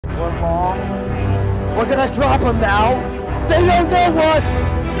We're long. We're gonna drop them now. They don't know us.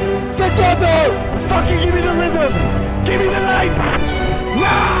 Together. Fucking give me the rhythm. Give me the light.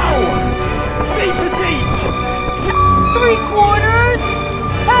 Now. Seat for seat. 3/4.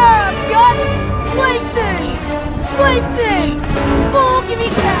 Half. Got lengthen. Lengthen. Full. Give me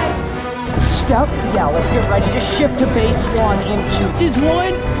 10. Step, yeah, let's get ready to shift to base 1 into. This is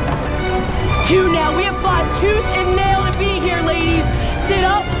 1, 2 now. We have fought tooth and nail to be here, ladies. Sit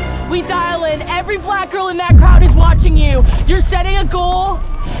up, we dial in. Every black girl in that crowd is watching you. You're setting a goal,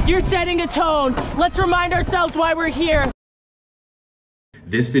 you're setting a tone. Let's remind ourselves why we're here.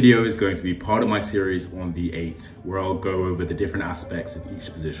 This video is going to be part of my series on the 8, where I'll go over the different aspects of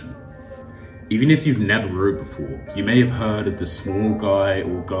each position. Even if you've never rowed before, you may have heard of the small guy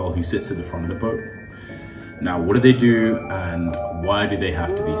or girl who sits at the front of the boat. Now, what do they do and why do they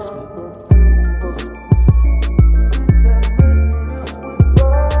have to be small?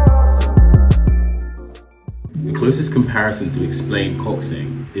 The closest comparison to explain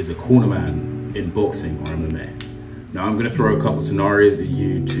coxing is a cornerman in boxing or MMA. Now, I'm going to throw a couple scenarios at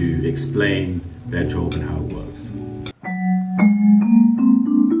you to explain their job and how it works.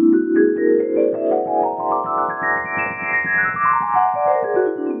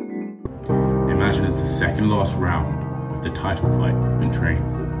 Imagine it's the second last round of the title fight you've been training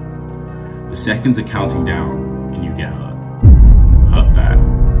for. The seconds are counting down and you get hurt. Hurt bad.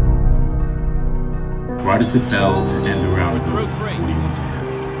 Right as the bell to end the round goes, what do you want to hear?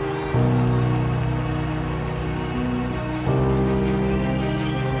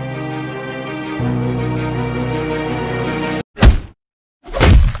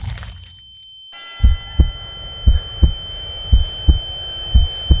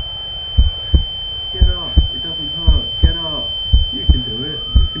 Get up, it doesn't hurt, get up. You can do it,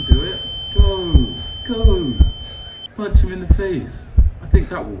 you can do it. Go, go. Punch him in the face. I think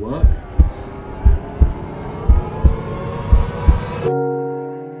that will work.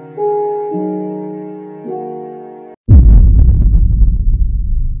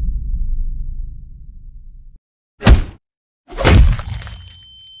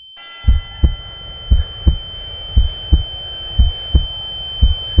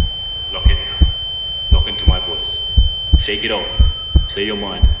 Lock into my voice. Shake it off. Clear your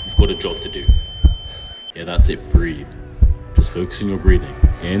mind. You've got a job to do. Yeah, that's it. Breathe. Just focus on your breathing.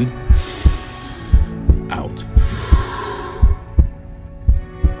 In. Out.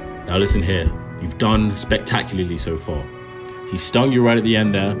 Now listen here. You've done spectacularly so far. He stung you right at the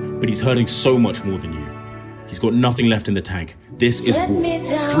end there, but he's hurting so much more than you. He's got nothing left in the tank. This is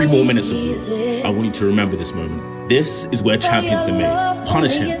war. 3 more minutes of war. I want you to remember this moment. This is where champions are made.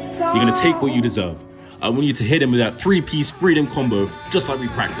 Punish him. You're going to take what you deserve. I want you to hit him with that 3-piece freedom combo, just like we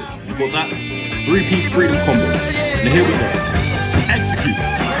practiced. You got that? 3-piece freedom combo. Now here we go. Execute.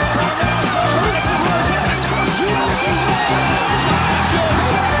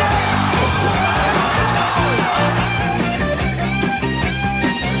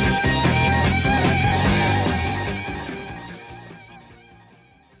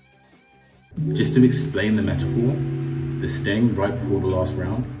 Just to explain the metaphor, the sting right before the last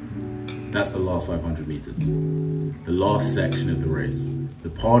round, that's the last 500 meters. The last section of the race. The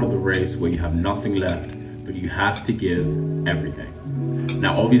part of the race where you have nothing left, but you have to give everything.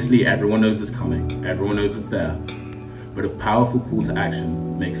 Now, obviously, everyone knows it's coming. Everyone knows it's there. But a powerful call to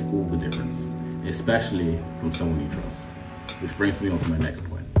action makes all the difference, especially from someone you trust. Which brings me on to my next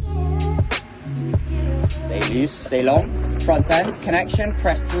point. Stay loose, stay long. Front end, connection,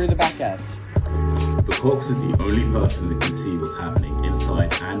 press through the back end. The cox is the only person that can see what's happening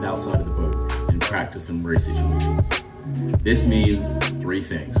inside and outside of the boat in practice and race situations. This means 3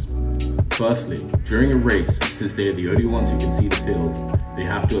 things. Firstly, during a race, since they are the only ones who can see the field, they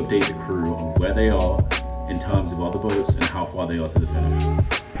have to update the crew on where they are in terms of other boats and how far they are to the finish.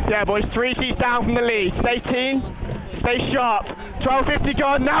 Yeah, boys, 3 seats down from the lead. Stay keen, stay sharp. 12:50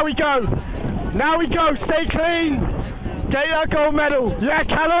 gone, now we go. Now we go, stay clean. Get that gold medal. Yeah,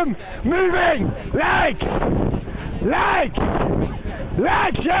 Callum, moving. Legs, legs,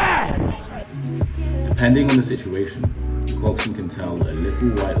 legs, yeah. Depending on the situation, the coxswain can tell a little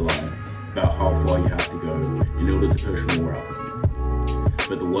white line about how far you have to go in order to push more out of them.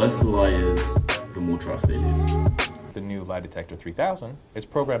 But the worse the lie is, the more trust they lose. The new lie detector 3000 is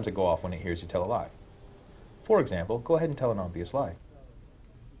programmed to go off when it hears you tell a lie. For example, go ahead and tell an obvious lie.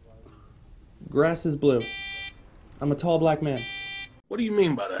 Grass is blue. I'm a tall black man. What do you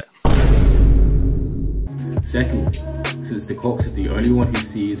mean by that? Secondly, since the cox is the only one who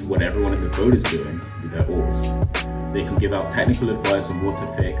sees what everyone in the boat is doing with their oars, they can give out technical advice on what to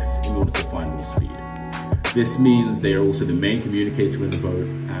fix in order to find more speed. This means they are also the main communicator in the boat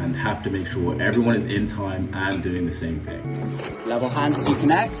and have to make sure everyone is in time and doing the same thing. Level hands as you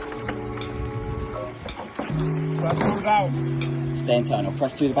connect. Stay internal.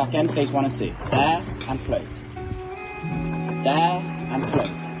 Press through the back end, phase 1 and 2. There, and float. There, and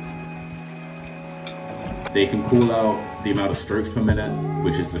float. They can call out the amount of strokes per minute,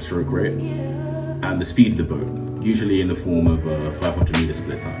 which is the stroke rate, and the speed of the boat, usually in the form of a 500 meter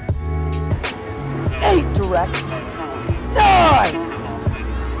split time. 8 direct. 9.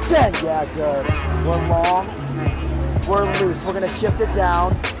 10, yeah, good. We're long, we're loose. We're gonna shift it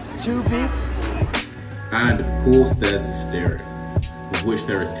down. 2 beats. And of course there's the steering, of which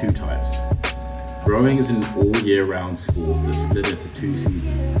there is 2 types. Rowing is an all year round sport that's split into 2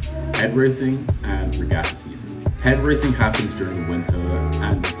 seasons, head racing and regatta season. Head racing happens during the winter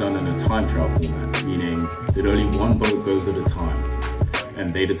and is done in a time trial format, meaning that only one boat goes at a time,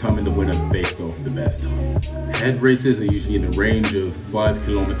 and they determine the winner based off the best time. Head races are usually in the range of 5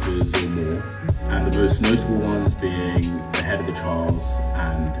 kilometers or more, and the most notable ones being the Head of the Charles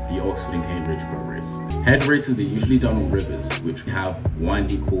and the Oxford and Cambridge boat race. Head races are usually done on rivers, which have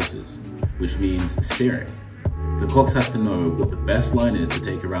windy courses, which means steering. The cox has to know what the best line is to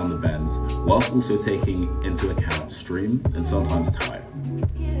take around the bends, whilst also taking into account stream and sometimes tide.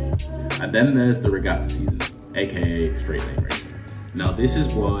 And then there's the regatta season, aka straight lane racing. Now this is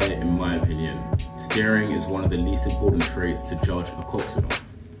why, in my opinion, steering is one of the least important traits to judge a coxswain on.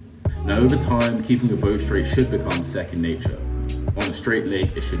 Now over time, keeping a boat straight should become second nature. On a straight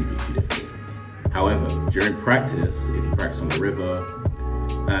leg, it shouldn't be too difficult. However, during practice, if you practice on the river,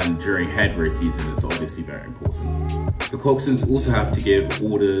 and during head race season, it's obviously very important. The coxswains also have to give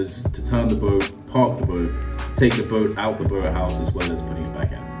orders to turn the boat, park the boat, take the boat out the boathouse, as well as putting it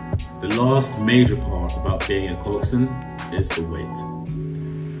back in. The last major part about being a coxswain is the weight.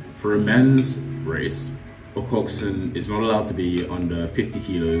 For a men's race, a coxswain is not allowed to be under 50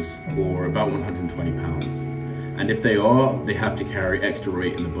 kilos or about 120 pounds. And if they are, they have to carry extra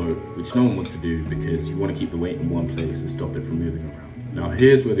weight in the boat, which no one wants to do because you want to keep the weight in one place and stop it from moving around. Now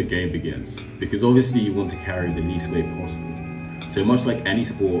here's where the game begins, because obviously you want to carry the least weight possible. So much like any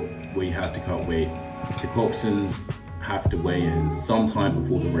sport where you have to cut weight, the coxswains have to weigh in sometime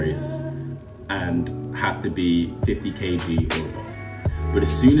before the race and have to be 50 kg or above. But as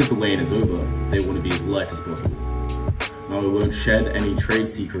soon as the weigh-in is over, they want to be as light as possible. Now I won't shed any trade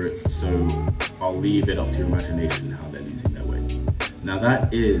secrets, so I'll leave it up to your imagination how they're losing their weight. Now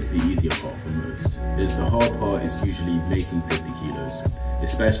that is the easier part for most, as the hard part is usually making 50 kilos,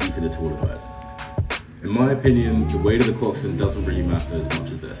 especially for the taller guys. In my opinion, the weight of the coxswain doesn't really matter as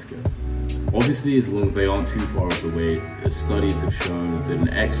much as their skill. Obviously, as long as they aren't too far off the weight, as studies have shown that an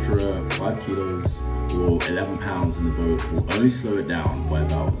extra 5 kilos or 11 pounds in the boat will only slow it down by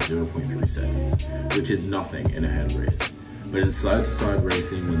about 0.3 seconds, which is nothing in a head race. But in side-to-side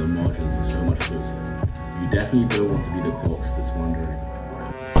racing, when the margins are so much closer, you definitely don't want to be the cox that's wondering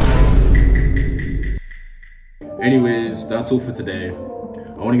what. Anyways, that's all for today.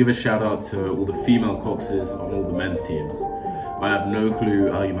 I want to give a shout out to all the female coxes on all the men's teams. I have no clue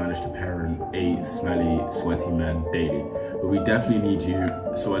how you manage to parent 8 smelly, sweaty men daily, but we definitely need you,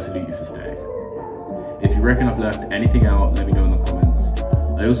 so I salute you for staying. If you reckon I've left anything out, let me know in the comments.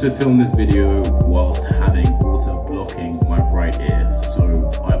 I also filmed this video whilst having water blocking my right ear,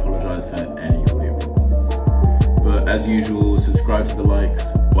 so I apologise for any audio problems. But as usual, subscribe to the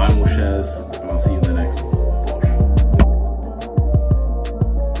likes, buy more shares, and I'll see you in the next one.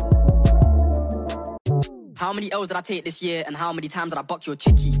 How many L's did I take this year, and how many times did I buck your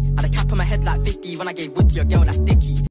chickie? Had a cap on my head like 50 when I gave wood to your girl that's dicky.